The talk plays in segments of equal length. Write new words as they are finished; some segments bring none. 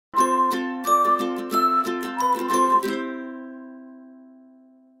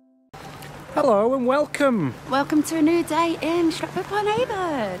Hello and welcome. Welcome to a new day in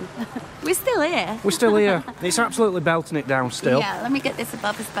Stratford-Upon-Avon. We're still here. We're still here. It's absolutely belting it down still. Yeah, let me get this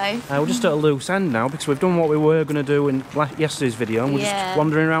above us both. We're just at a loose end now because we've done what we were going to do in yesterday's video and we're just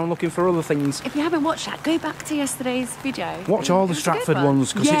wandering around looking for other things. If you haven't watched that, go back to yesterday's video. Watch all the Stratford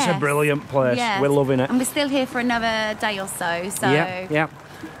ones because it's a brilliant place. Yes. We're loving it. And we're still here for another day or so. Yeah.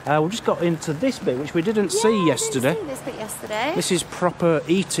 We've just got into this bit, which we didn't see yesterday. Didn't see this bit yesterday. This is proper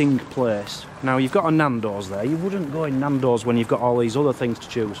eating place. Now, you've got a Nando's there. You wouldn't go in Nando's when you've got all these other things to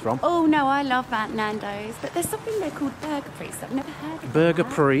choose from. Oh, no, I love that Nando's. But there's something there called Burger Priest. I've never heard of Burger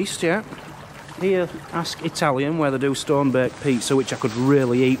Priest, yeah. Here, ask Italian, where they do stone-baked pizza, which I could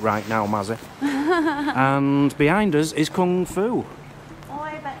really eat right now, Mazzy. And behind us is Kung Fu. Oh,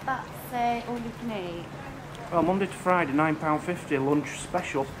 I bet that's all you can eat. Well, Monday to Friday, £9.50 lunch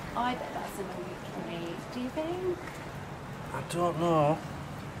special. I bet that's an all you can eat. Do you think? I don't know.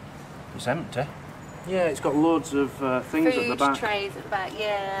 It's empty. Yeah, it's got loads of things at the back. Trays at the back,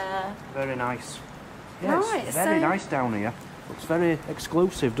 yeah. Very nice. Yeah, right, it's very nice down here. Looks very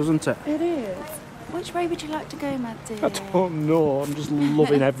exclusive, doesn't it? It is. Which way would you like to go, Maddie? I don't know. I'm just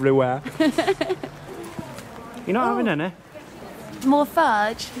loving everywhere. You're not having any? More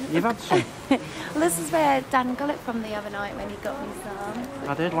fudge? You've had some? Well, this is where Dan got it from the other night when he got me some.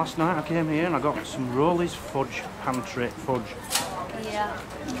 I did last night. I came here and I got some Rollies fudge, pantry fudge. Yeah.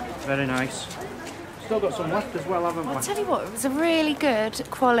 Very nice. Still got some left as well, haven't we? I'll tell you what, it was a really good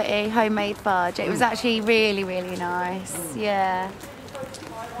quality homemade fudge. It was actually really, really nice. Yeah.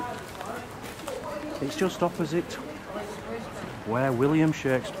 It's just opposite where William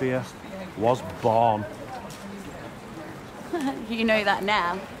Shakespeare was born. You know that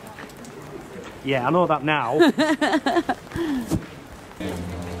now. Yeah, I know that now.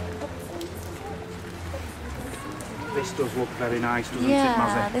 This does look very nice, doesn't it, Mazzy?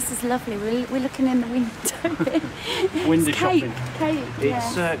 Yeah, this is lovely. We're looking in the window. Window cake, shopping. Cake,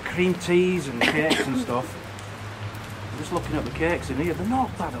 it's cream teas and cakes and stuff. I'm just looking at the cakes in here. They're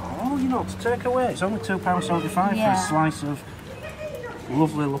not bad at all, you know, to take away. It's only £2.75 for a slice of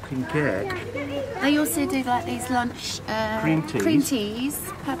lovely looking cake. They also do like these lunch cream teas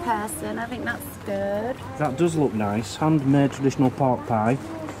per person. I think that's good. That does look nice. Handmade traditional pork pie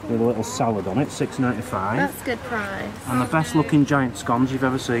with a little salad on it, $6.95. That's a good price. And the best looking giant scones you've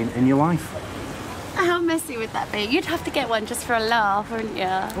ever seen in your life. How messy would that be? You'd have to get one just for a laugh, wouldn't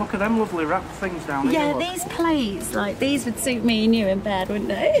you? Look at them lovely wrap things down here. Yeah, these plates, like these would suit me and you in bed, wouldn't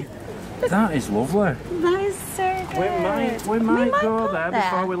they? That is lovely. That is so good. We might go there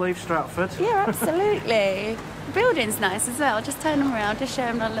before we leave Stratford. Yeah, absolutely. The building's nice as well. Just turn them around, just show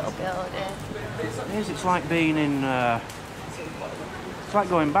them a little building. It is. It's like being in. It's like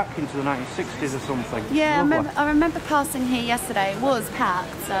going back into the 1960s or something. Yeah, I remember passing here yesterday. It was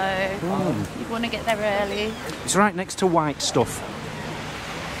packed, so you'd want to get there early. It's right next to White Stuff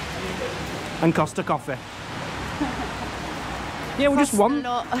and Costa Coffee. Yeah, we're just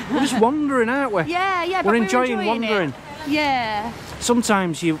wandering, aren't we? Yeah, we're enjoying wandering. It. Yeah.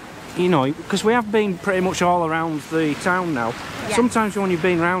 Sometimes you know, because we have been pretty much all around the town now. Yeah. Sometimes when you've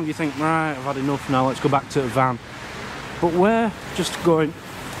been around, you think, right, I've had enough now. Let's go back to the van. But we're just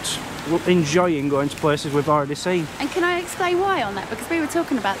enjoying going to places we've already seen. And can I explain why on that? Because we were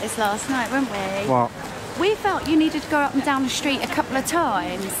talking about this last night, weren't we? What? We felt you needed to go up and down the street a couple of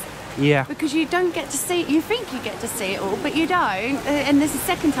times. Yeah. Because you don't get to see, you think you get to see it all, but you don't. And this is the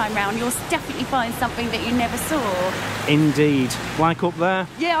second time round, you'll definitely find something that you never saw. Indeed. Like up there.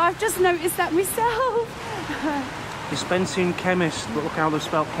 Yeah, I've just noticed that myself. Dispensing chemist, but look how they've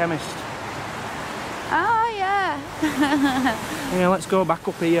spelled chemist. Oh, yeah. Yeah, let's go back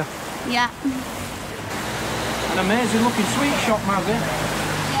up here. Yeah. An amazing looking sweet shop, Mazzy.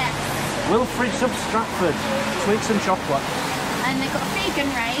 Yeah. Wilfrid's of Stratford. Sweets and chocolate. And they've got a vegan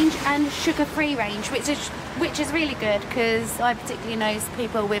range and sugar-free range, which is really good because I particularly know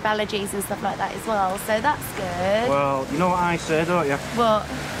people with allergies and stuff like that as well, so that's good. Well, you know what I say, don't you? What?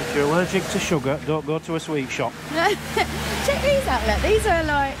 If you're allergic to sugar, don't go to a sweet shop. Check these out, look. These are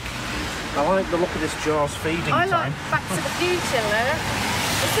like... I like the look of this Jaws feeding time. I like Back to the Future, look.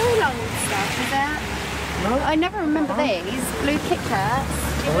 It's all old stuff, is that? No. I never remember these. Blue Kit Kats.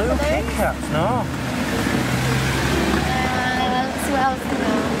 Blue Kit Kats, no. What else is there?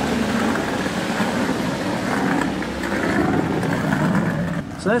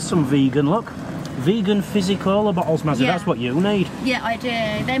 So there's some vegan, look. Vegan fizzy cola bottles, Mazzy, that's what you need. Yeah, I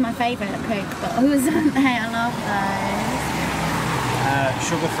do. They're my favourite Coke bottles, aren't they? I love those.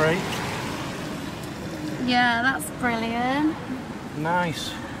 Sugar-free. Yeah, that's brilliant.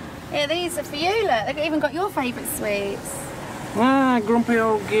 Nice. Yeah, these are for you, look. They've even got your favourite sweets. Ah, grumpy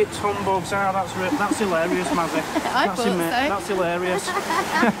old git humbugs. Ah, that's hilarious, Mazzy. That's hilarious.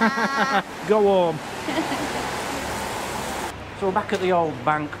 Go home. So we're back at the old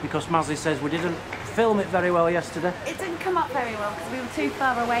bank because Mazzy says we didn't film it very well yesterday. It didn't come up very well because we were too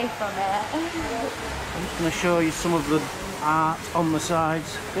far away from it. I'm just going to show you some of the art on the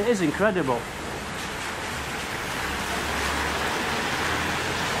sides. It is incredible.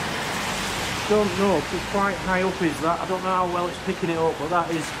 Don't know, it's quite high up is that. I don't know how well it's picking it up, but that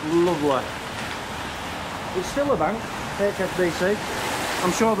is lovely. It's still a bank, HSBC.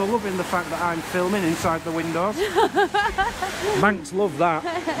 I'm sure they're loving the fact that I'm filming inside the windows. Banks love that.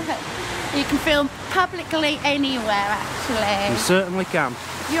 You can film publicly anywhere, actually. You certainly can.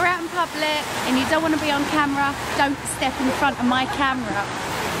 If you're out in public and you don't want to be on camera, don't step in front of my camera.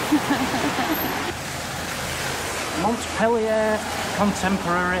 Montpellier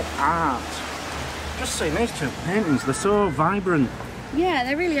contemporary art. Just seeing these two paintings, they're so vibrant. Yeah,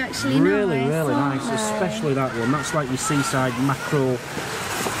 they're really actually really nice, nice, especially that one. That's like your seaside mackerel,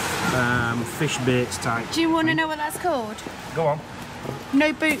 fish baits type. Do you want to know what that's called? Go on.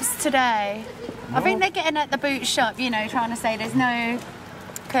 No boots today. No. I think they're getting at the boot shop, you know, trying to say there's no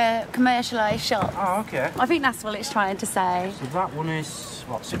commercialised shop. Oh, okay. I think that's what it's trying to say. So that one is,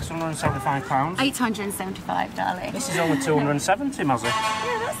 what, £675? 875, darling. This is only 270, Mazzy.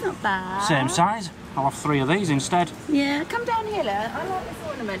 Yeah, that's not bad. Same size. I'll have 3 of these instead. Yeah, come down here, look. I like this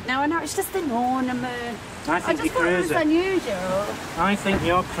ornament. Now I know it's just an ornament. I think you're crazy. It was unusual. I think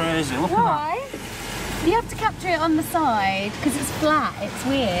you're crazy. Look Why? at that. You have to capture it on the side because it's flat. It's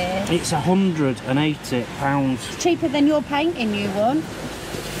weird. It's £180. It's cheaper than your painting you want.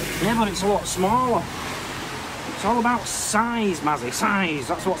 Yeah, but it's a lot smaller. It's all about size, Mazzy. Size.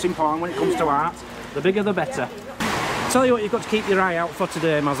 That's what's important when it comes to art. The bigger, the better. Tell you what, you've got to keep your eye out for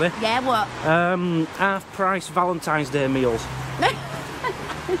today, Mazzy. Yeah, what? Half-price Valentine's Day meals.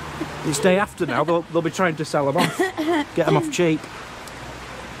 It's day after now. They'll be trying to sell them off. Get them off cheap.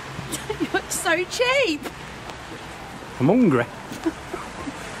 You're so cheap. I'm hungry.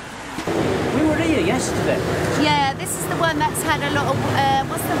 We were here yesterday. Yeah, this is the one that's had a lot of,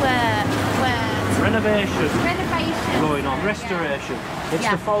 what's the word? Renovation. Renovation. Going on, restoration. Yeah. It's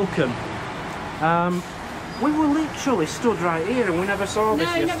the Falcon. We were literally stood right here and we never saw this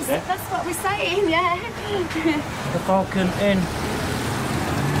yesterday. No, that's what we're saying, yeah. The Falcon Inn.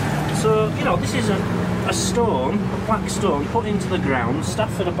 So, you know, this is a stone, a black stone put into the ground,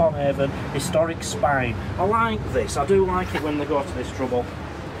 Stratford-Upon-Avon historic spine. I like this. I do like it when they go to this trouble.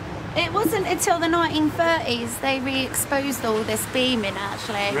 It wasn't until the 1930s they re-exposed all this beaming,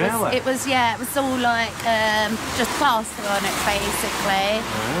 actually. Really? It was all like just plaster on it, basically.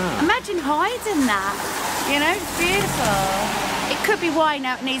 Ah. Imagine hiding that, you know, it's beautiful. It could be why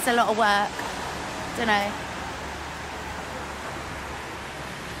now it needs a lot of work. Don't know.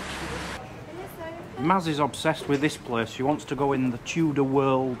 Mazzy's obsessed with this place. She wants to go in the Tudor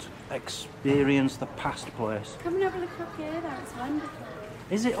world, experience the past place. Come and have a look up here, that's wonderful.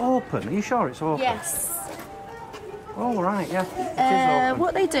 Is it open? Are you sure it's open? Yes. Oh, right, yeah. It is open.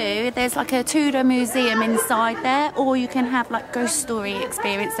 What they do, there's like a Tudor museum inside there, or you can have like ghost story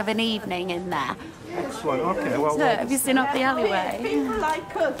experience of an evening in there. Excellent, okay, well... So, have you seen up the alleyway? People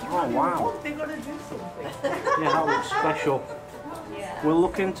like us. Oh, wow. They're going to do something. Yeah, that looks special. We'll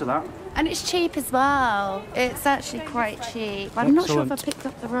look into that. And it's cheap as well. It's actually quite cheap. I'm not sure if I Excellent. picked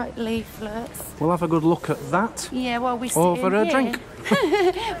up the right leaflets. We'll have a good look at that. Yeah, well, we sit Over in a here. drink.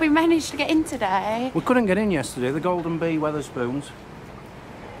 We managed to get in today. We couldn't get in yesterday, the Golden Bee Weatherspoons.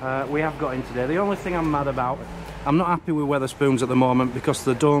 We have got in today. The only thing I'm mad about, I'm not happy with Weatherspoons at the moment because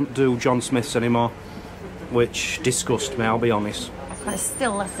they don't do John Smith's anymore, which disgusts me, I'll be honest. But it's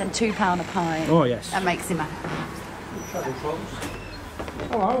still less than £2 a pint. Oh, yes. That makes him happy.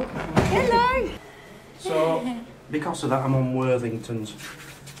 Hello. Hello. So, because of that, I'm on Worthington's.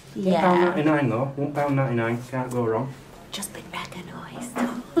 Yeah. £1.99 though, £1.99, can't go wrong. Just been recognised.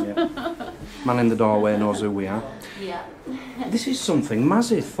 Yeah. Man in the doorway knows who we are. Yeah. This is something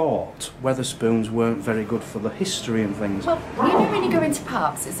Mazzy thought Weatherspoons weren't very good for the history and things. Well, you know when you go into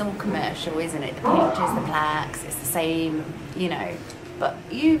pubs, it's all commercial, isn't it? The pictures, the plaques, it's the same, you know. But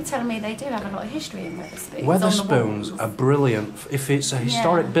you telling me they do have a lot of history in Weatherspoons. Weatherspoons are brilliant. If it's a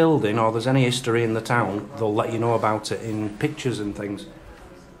historic building or there's any history in the town, they'll let you know about it in pictures and things,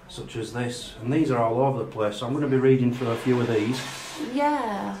 such as this. And these are all over the place, so I'm going to be reading through a few of these.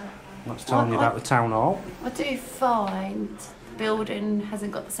 Yeah. That's telling you about the town hall. I do find the building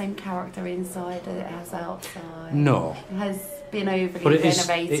hasn't got the same character inside as it has outside. No. It has been overly But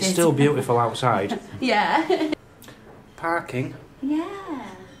renovated. it's still beautiful outside. Yeah. Parking. Yeah.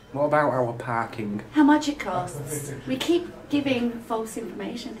 What about our parking? How much it costs? We keep giving false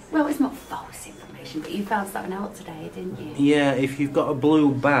information. Well, it's not false information, but you found something out today, didn't you? Yeah, if you've got a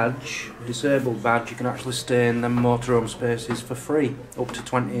blue badge, disabled badge, you can actually stay in them motorhome spaces for free, up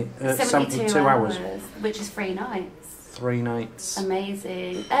to 72 hours. Which is 3 nights. 3 nights.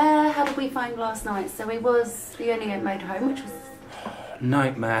 Amazing. How did we find last night? So it was the only motorhome, which was...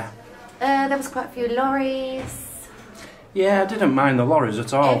 Nightmare. There was quite a few lorries. Yeah, I didn't mind the lorries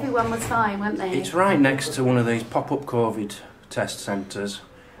at all. Everyone was fine, weren't they? It's right next to one of these pop-up COVID test centres,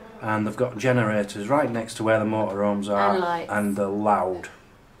 and they've got generators right next to where the motorhomes are. And lights. And they're loud.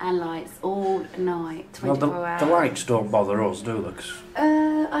 And lights all night, 24 hours. The lights don't bother us, do they? 'Cause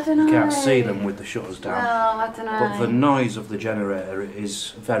I don't know. you can't see them with the shutters down. Well, I don't know. But the noise of the generator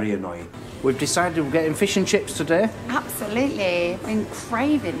is very annoying. We've decided we're getting fish and chips today. Absolutely. I've been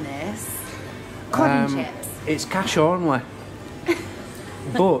craving this. Cod and chips. It's cash only.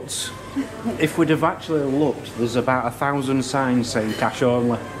 But if we'd have actually looked, there's about 1,000 signs saying cash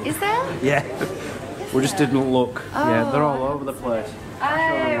only. Is there? Yeah. We just didn't look. Oh, Yeah, they're all over the place. Oh,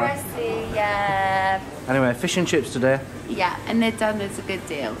 I see, yeah. Anyway, fish and chips today. Yeah, and they're done as a good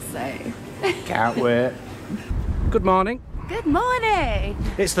deal, so. Can't wait. Good morning. Good morning.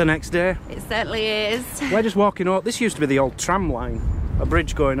 It's the next day. It certainly is. We're just walking up. This used to be the old tram line. A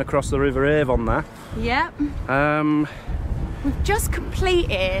bridge going across the River Avon there. Yep. We've just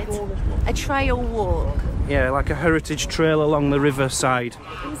completed a trail walk. Yeah, like a heritage trail along the riverside.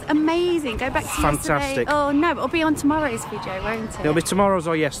 It was amazing. Go back to Fantastic. yesterday. Oh no, it'll be on tomorrow's video, won't it? It'll be tomorrow's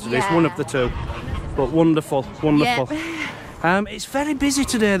or yesterday's, Yeah. one of the two. But wonderful, wonderful. Yep. It's very busy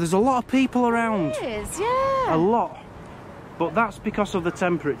today. There's a lot of people around. It is, yeah. A lot. But that's because of the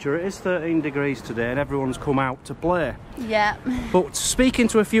temperature. It is 13 degrees today and everyone's come out to play. Yeah. But speaking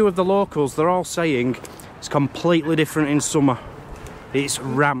to a few of the locals, they're all saying it's completely different in summer. It's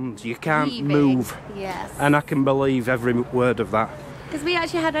rammed, you can't Really move. big. Yes. And I can believe every word of that. Because we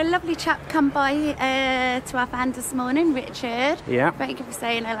actually had a lovely chap come by to our van this morning, Richard. Yeah. Thank you for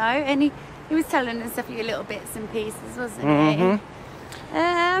saying hello. And he was telling us a few little bits and pieces, wasn't he?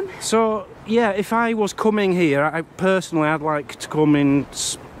 So, yeah, if I was coming here, I'd like to come in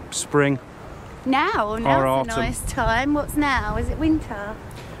spring. Now's Or a autumn. nice time. What's now? Is it winter?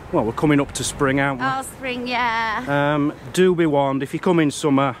 Well, we're coming up to spring, aren't we? Oh, spring, yeah. Do be warned, if you come in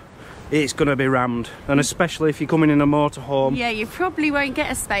summer, it's going to be rammed. And especially if you're coming in a motorhome. Yeah, you probably won't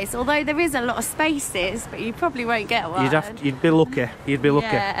get a space. Although there is a lot of spaces, but you probably won't get one. You'd be lucky. You'd be lucky.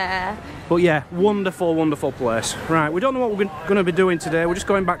 Yeah. But yeah, wonderful, wonderful place. Right, we don't know what we're going to be doing today. We're just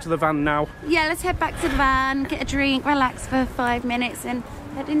going back to the van now. Yeah, let's head back to the van, get a drink, relax for 5 minutes and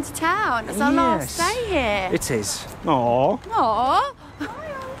head into town. It's our last day here. It is. Aww. Aww.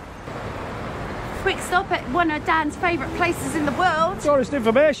 Quick stop at one of Dan's favourite places in the world. Tourist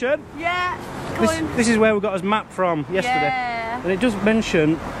information. Yeah. This is where we got his map from yesterday. Yeah. And it does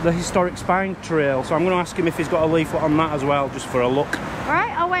mention the historic spine trail, so I'm going to ask him if he's got a leaflet on that as well, just for a look.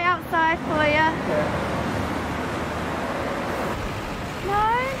 Alright, I'll wait outside for you.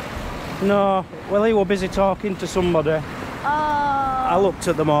 No? No, well, he was busy talking to somebody. Oh. I looked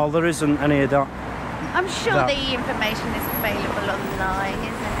at them all, there isn't any of that. I'm sure that. the information is available online,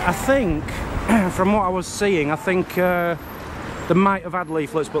 isn't it? I think, from what I was seeing, I think they might have had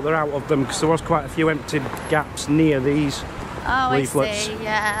leaflets, but they're out of them because there was quite a few empty gaps near these leaflets. I see,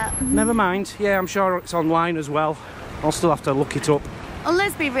 yeah. Never mind, yeah, I'm sure it's online as well. I'll still have to look it up. Well,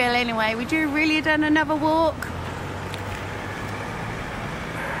 let's be real anyway. Would you really done another walk?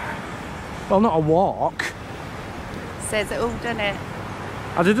 Well, not a walk. Says it all, doesn't it?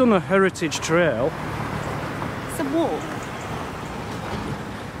 I'd have done a heritage trail. It's a walk.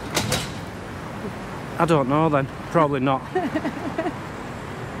 I don't know then, probably not.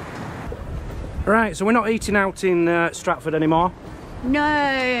 Right, so we're not eating out in Stratford anymore.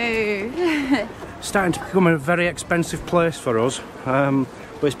 No. Starting to become a very expensive place for us, but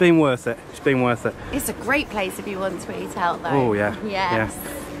it's been worth it. It's been worth it. It's a great place if you want to eat out though. Oh yeah. Yes.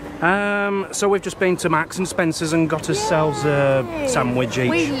 Yeah. So we've just been to Marks and Spencer's and got ourselves a sandwich each.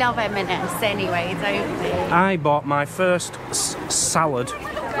 We love M&S anyway, don't we? I bought my first salad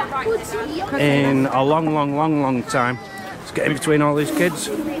in a long time. It's getting between all these kids.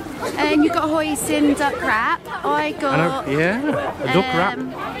 And you got hoisin duck wrap. I got a duck wrap.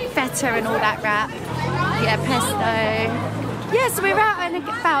 feta and all that wrap. Yeah, pesto. Yeah, so we're out and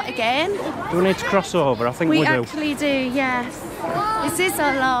about again. Do we need to cross over? I think we do. We actually do, yes. This is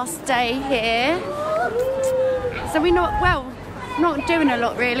our last day here. So we're not doing a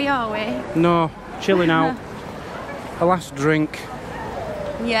lot really, are we? No, chilling out. A last drink.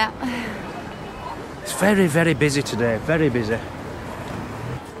 Yeah. It's very busy today, very busy.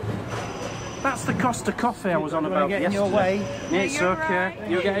 That's the Costa coffee I was on about yesterday. Your way. It's okay.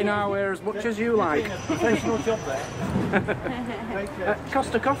 You're getting our way as much as you like. Professional job there.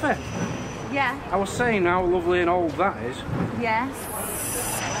 Costa coffee. Yeah. I was saying how lovely and old that is. Yes.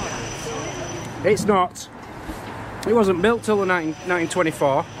 It's not. It wasn't built till the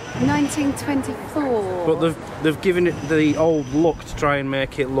 1924. 1924. But they've given it the old look to try and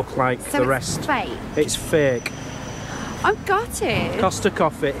make it look like the rest. It's fake. It's fake. I've got it. Costa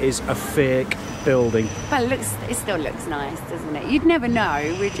Coffee is a fake building. Well, it still looks nice, doesn't it? You'd never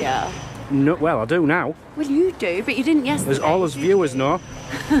know, would you? No, well, I do now. Well, you do, but you didn't yesterday. As all us viewers know,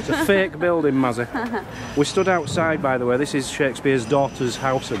 it's a fake building, Mazzy. We stood outside, by the way. This is Shakespeare's daughter's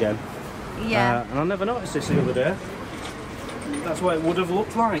house again. Yeah. And I never noticed this the other day. That's what it would have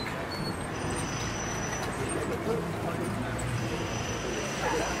looked like.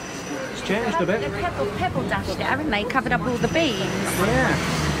 It's changed a bit. The pebble dashed it, haven't they? Covered up all the beams. Yeah.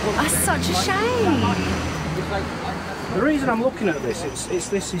 That's such a shame. The reason I'm looking at this, it's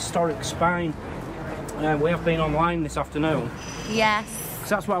this historic spine. We have been online this afternoon. Yes. Because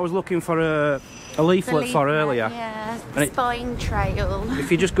that's what I was looking for a leaflet for earlier. Yeah, And spine trail.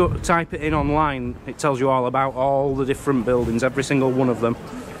 If you just go type it in online, it tells you all about all the different buildings, every single one of them.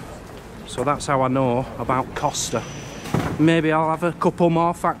 So that's how I know about Costa. Maybe I'll have a couple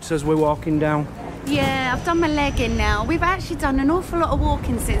more facts as we're walking down. Yeah, I've done my leg in now. We've actually done an awful lot of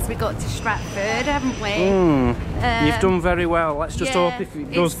walking since we got to Stratford, haven't we? You've done very well. Let's just hope if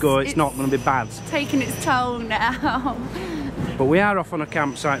it does go, it's not going to be bad. Taking its toll now. But we are off on a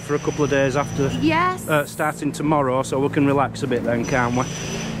campsite for a couple of days after starting tomorrow, so we can relax a bit then, can't we?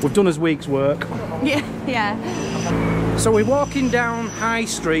 We've done his week's work. Yeah. So we're walking down High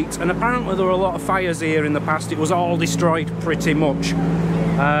Street, and apparently there were a lot of fires here in the past. It was all destroyed pretty much.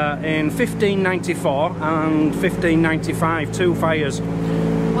 In 1594 and 1595, 2 fires.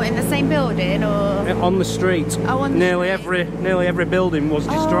 What, in the same building or? On the street. Oh, on the nearly street. every building was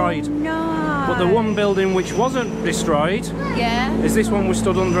destroyed. Oh, no. But the one building which wasn't destroyed is this one we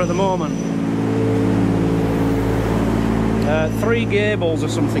stood under at the moment. 3 gables or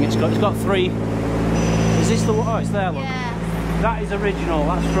something. It's got 3. Is this the one? Oh, it's there, look. Yeah. That is original.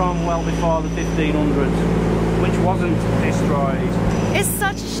 That's from well before the 1500s, which wasn't destroyed. It's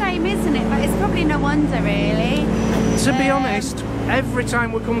such a shame, isn't it? But it's probably no wonder, really. To be honest, every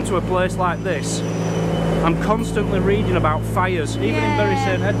time we come to a place like this, I'm constantly reading about fires, even in Bury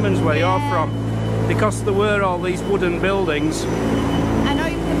St Edmunds, where you're from, because there were all these wooden buildings. And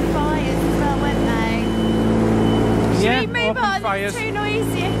open fires as well, weren't they? Should we move on? Fires. It's too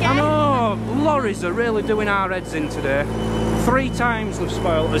noisy again. I know, lorries are really doing our heads in today. 3 times they've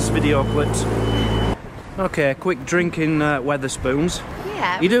spoiled us video clips. Okay, quick drinking Weatherspoons.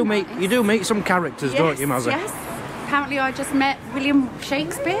 Yeah. You do meet some characters, don't you, Mazzy? Yes. Apparently I just met William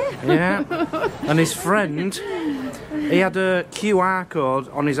Shakespeare. Yeah. And his friend, he had a QR code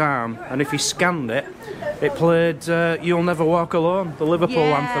on his arm, and if he scanned it, it played You'll Never Walk Alone, the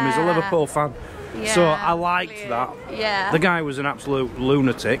Liverpool anthem. He's a Liverpool fan. Yeah, So I liked that. Yeah. The guy was an absolute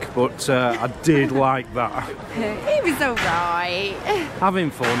lunatic, but I did like that. He was alright.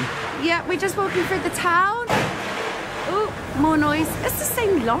 Having fun. Yeah, we're just walking through the town. Oh, more noise. It's the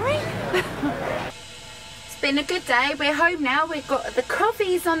same lorry. It's been a good day. We're home now. We've got the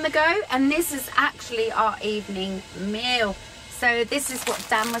coffees on the go, and this is actually our evening meal. So this is what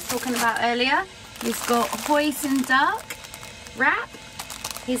Dan was talking about earlier. He's got hoisin duck wrap.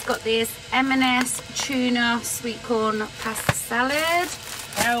 He's got this M&S tuna sweet corn pasta salad.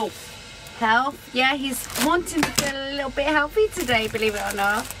 Health. Yeah, he's wanting to feel a little bit healthy today, believe it or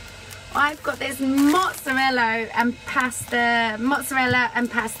not. I've got this mozzarella and pasta.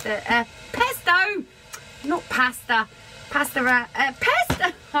 Pesto! Not pasta. Pasta wrap.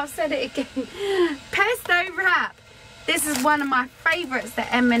 Pesto! I've said it again. Pesto wrap. This is one of my favourites that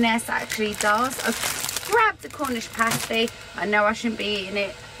M&S actually does. I've grabbed a Cornish pasty. I know I shouldn't be eating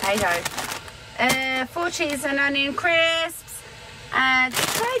it. Hey ho. 4 cheese and onion crisps. And we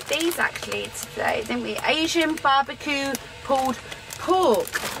tried these actually today, didn't we? Asian barbecue pulled pork.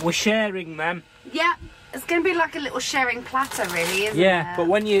 We're sharing them. Yeah, it's going to be like a little sharing platter, really, isn't it? Yeah, but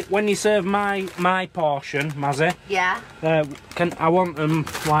when you serve my portion, Mazzy. Yeah. I want them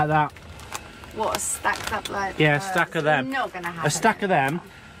like that. What, stacked up like? Yeah, a stack of them. Not going to happen. A stack of them,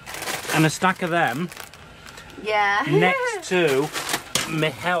 and a stack of them. Yeah. Next to my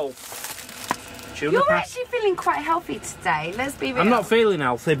health. You're actually feeling quite healthy today, let's be real. I'm not feeling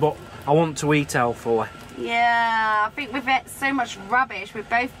healthy, but I want to eat healthily. Yeah, I think we've ate so much rubbish, we're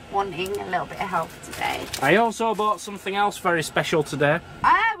both wanting a little bit of health today. I also bought something else very special today.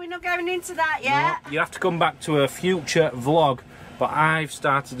 Ah, we're not going into that yet. No, you have to come back to a future vlog but I've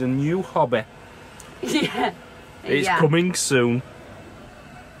started a new hobby. Yeah. It's coming soon.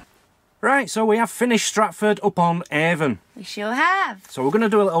 Right, so we have finished Stratford-Upon-Avon. We sure have. So we're going to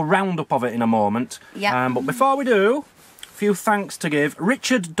do a little roundup of it in a moment. Yeah. But before we do, a few thanks to give.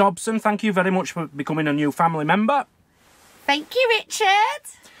 Richard Dobson, thank you very much for becoming a new family member. Thank you, Richard.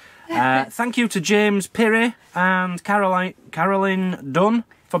 Thank you to James Pirry and Caroline Dunn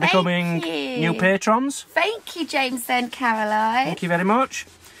for becoming new patrons. Thank you, James and Caroline. Thank you very much.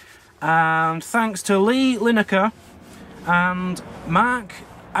 And thanks to Lee Lineker and Mark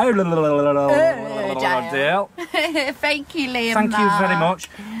Dale. Thank you, Liam. Thank you very much.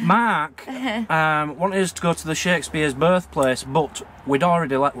 Mark wanted us to go to the Shakespeare's birthplace, but we'd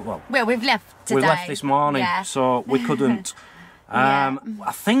already left. Well, we've left today. We left this morning, so we couldn't. I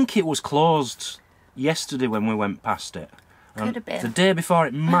think it was closed yesterday when we went past it. Could have been. The day before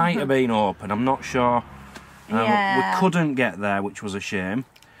it might have been open, I'm not sure. We couldn't get there, which was a shame.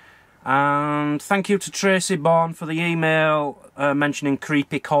 And thank you to Tracy Bourne for the email mentioning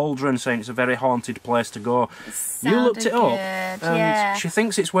Creepy Cauldron, saying it's a very haunted place to go. You looked it up, and she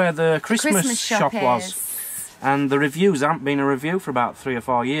thinks it's where the Christmas shop was. And the reviews haven't been a review for about 3 or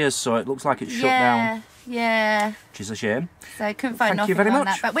 4 years, so it looks like it's shut down. Yeah. Which is a shame. So I couldn't find Thank you very much.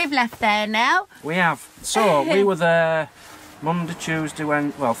 that, but we've left there now. We have. So we were there Monday, Tuesday,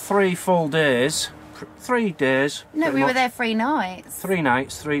 3 full days. 3 days. No, we were there 3 nights. 3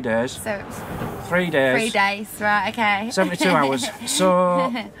 nights, 3 days. So it was 3 days. 3 days, right, okay. 72 hours.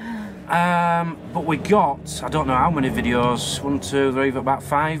 So, but we got, I don't know how many videos, 1, 2, 3, about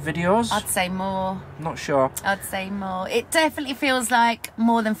 5 videos. I'd say more. Not sure. I'd say more. It definitely feels like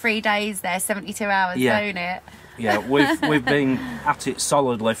more than 3 days there, 72 hours, don't it? Yeah, we've been at it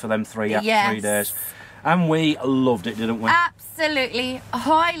solidly for them 3 days. And we loved it, didn't we? Absolutely.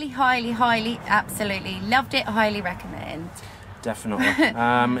 Highly, absolutely. Loved it. Highly recommend. Definitely.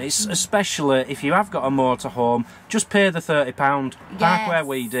 It's especially if you have got a motorhome, just pay the £30. Park where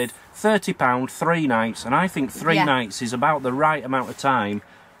we did. £30, 3 nights. And I think 3 nights is about the right amount of time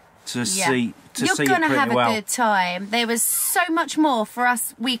to see You're going to have a good time. There was so much more for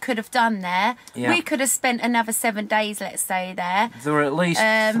us we could have done there. Yeah. We could have spent another 7 days, let's say, there. There were at least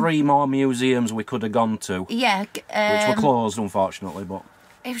 3 more museums we could have gone to. Yeah. Which were closed, unfortunately, but...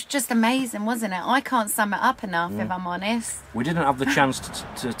 It was just amazing, wasn't it? I can't sum it up enough, if I'm honest. We didn't have the chance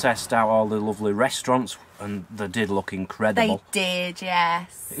to test out all the lovely restaurants, and they did look incredible. They did,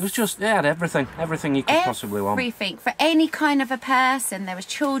 yes. It was just, they had everything you could possibly want. Everything, for any kind of a person. There was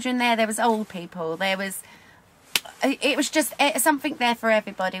children there was old people, it was just something there for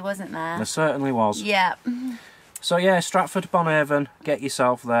everybody, wasn't there? There certainly was. Yeah. So yeah, Stratford-Upon-Avon, get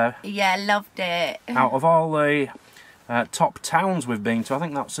yourself there. Yeah, loved it. Out of all the top towns we've been to, I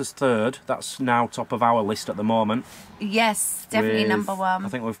think that's his 3rd. That's now top of our list at the moment. Yes, definitely number 1. I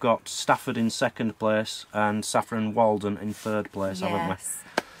think we've got Stafford in 2nd place and Saffron Walden in 3rd place, haven't we?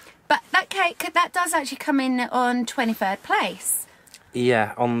 But that does actually come in on 23rd place.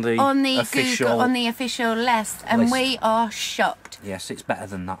 Yeah, on the official list, and we are shocked. Yes, it's better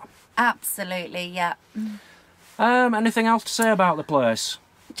than that. Absolutely, yeah. Anything else to say about the place?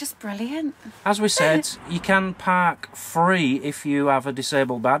 Just brilliant. As we said, you can park free if you have a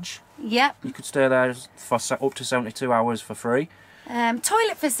disabled badge. Yep. You could stay there for up to 72 hours for free.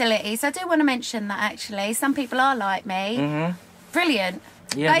 Toilet facilities, I do want to mention that actually. Some people are like me. Brilliant.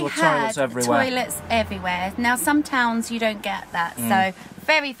 Yeah, there were toilets everywhere. Toilets everywhere. Now, some towns you don't get that, so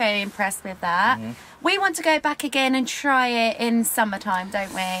very, very impressed with that. We want to go back again and try it in summertime,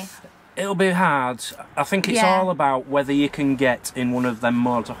 don't we? It'll be hard. I think it's all about whether you can get in one of them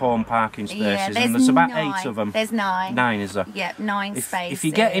motorhome parking spaces, and there's about 8 of them. There's 9. 9, is there? Yeah, 9 spaces. If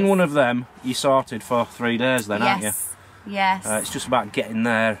you get in one of them, you're sorted for 3 days then, aren't you? Yes. It's just about getting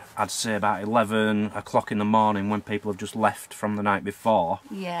there, I'd say about 11 o'clock in the morning when people have just left from the night before.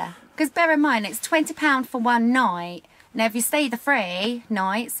 Yeah. Because bear in mind, it's £20 for 1 night. Now, if you stay the 3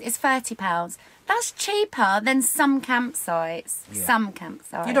 nights, it's £30. That's cheaper than some campsites. Yeah. Some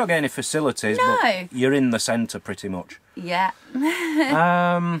campsites. You don't get any facilities, but you're in the centre pretty much. Yeah.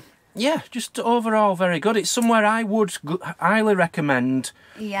 Yeah, just overall very good. It's somewhere I would highly recommend.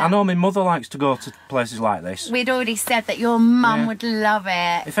 Yeah. I know my mother likes to go to places like this. We'd already said that your mum would love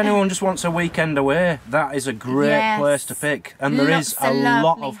it. If anyone just wants a weekend away, that is a great place to pick. And there is a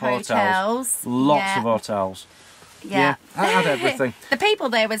lot of hotels. Lots of hotels. Yeah. I had everything. The people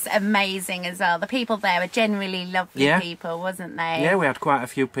there was amazing as well. The people there were generally lovely people, wasn't they? Yeah, we had quite a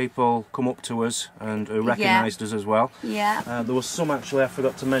few people come up to us and who recognised us as well. Yeah. There was some actually I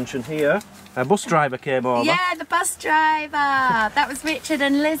forgot to mention here. A bus driver came over. Yeah, the bus driver. That was Richard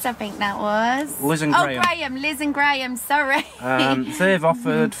and Liz, I think that was. Liz and Graham. Oh, Graham. Liz and Graham, sorry. They've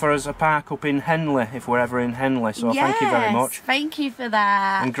offered for us a park up in Henley, if we're ever in Henley, so yes, thank you very much. Thank you for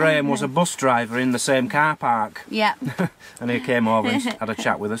that. And Graham was a bus driver in the same car park. Yeah. And he came over and had a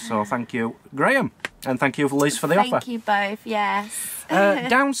chat with us, so thank you, Graham. And thank you, Liz, for the offer. Thank you both, yes.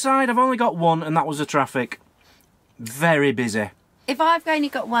 Downside, I've only got one, and that was the traffic. Very busy. If I've only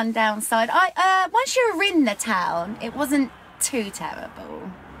got one downside, once you were in the town, it wasn't too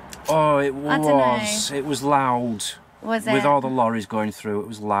terrible. Oh, it was. It was loud. Was it? With all the lorries going through, it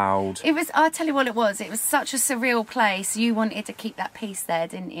was loud. It was, I'll tell you what it was such a surreal place. You wanted to keep that peace there,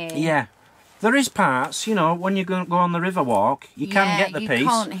 didn't you? Yeah. There is parts, you know, when you go on the river walk, you can get the peace. You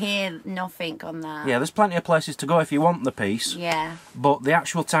can't hear nothing on that. Yeah, there's plenty of places to go if you want the peace. Yeah. But the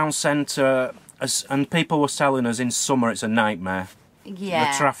actual town centre, and people were telling us in summer it's a nightmare.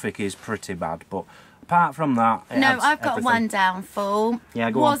 Yeah. The traffic is pretty bad, but apart from that, I've got one downfall.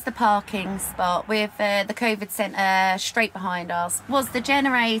 Yeah, go was on. the parking spot with the COVID centre straight behind us. Was the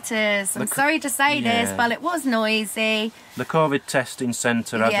generators. I'm sorry to say this, but it was noisy. The COVID testing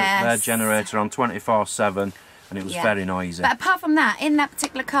centre had their generator on 24/7, and it was very noisy. But apart from that, in that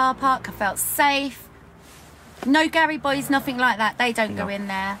particular car park, I felt safe. No Gary boys, nothing like that. They don't go in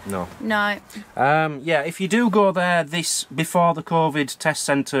there. No. No. Yeah, if you do go there before the COVID test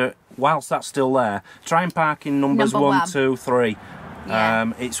centre, whilst that's still there, try and park in numbers 1, 2, 3.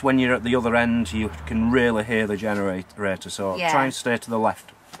 Yeah. It's when you're at the other end you can really hear the generator, so try and stay to the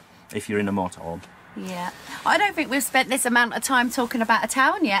left if you're in a motorhome. Yeah. I don't think we've spent this amount of time talking about a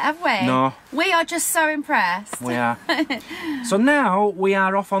town yet, have we? No. We are just so impressed. We are. So now we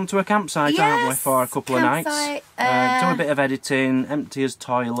are off onto a campsite, aren't we, for a couple of nights? Do a bit of editing, empty his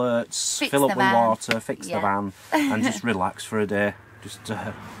toilets, fill up with water, fix the van, and just relax for a day. Just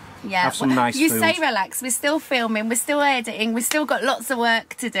have some nice food. You say relax, we're still filming, we're still editing, we've still got lots of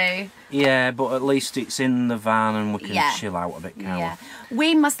work to do. Yeah, but at least it's in the van and we can chill out a bit, can't we?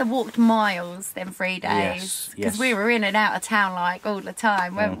 We must have walked miles them 3 days. Because we were in and out of town like all the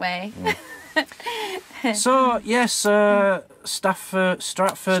time, weren't we? So, yes,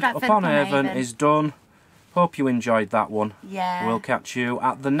 Stratford-Upon-Avon is done. Hope you enjoyed that one. Yeah. We'll catch you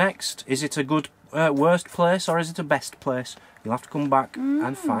at the next. Is it a good worst place or is it a best place? You'll have to come back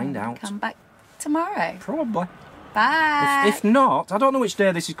and find out. Come back tomorrow. Probably. Bye. If not, I don't know which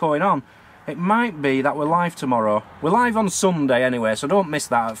day this is going on. It might be that we're live tomorrow. We're live on Sunday anyway, so don't miss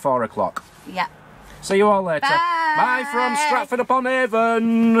that at 4 o'clock. Yeah. See you all later. Bye. Bye from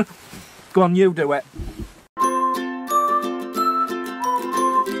Stratford-Upon-Avon. Go on, you do it.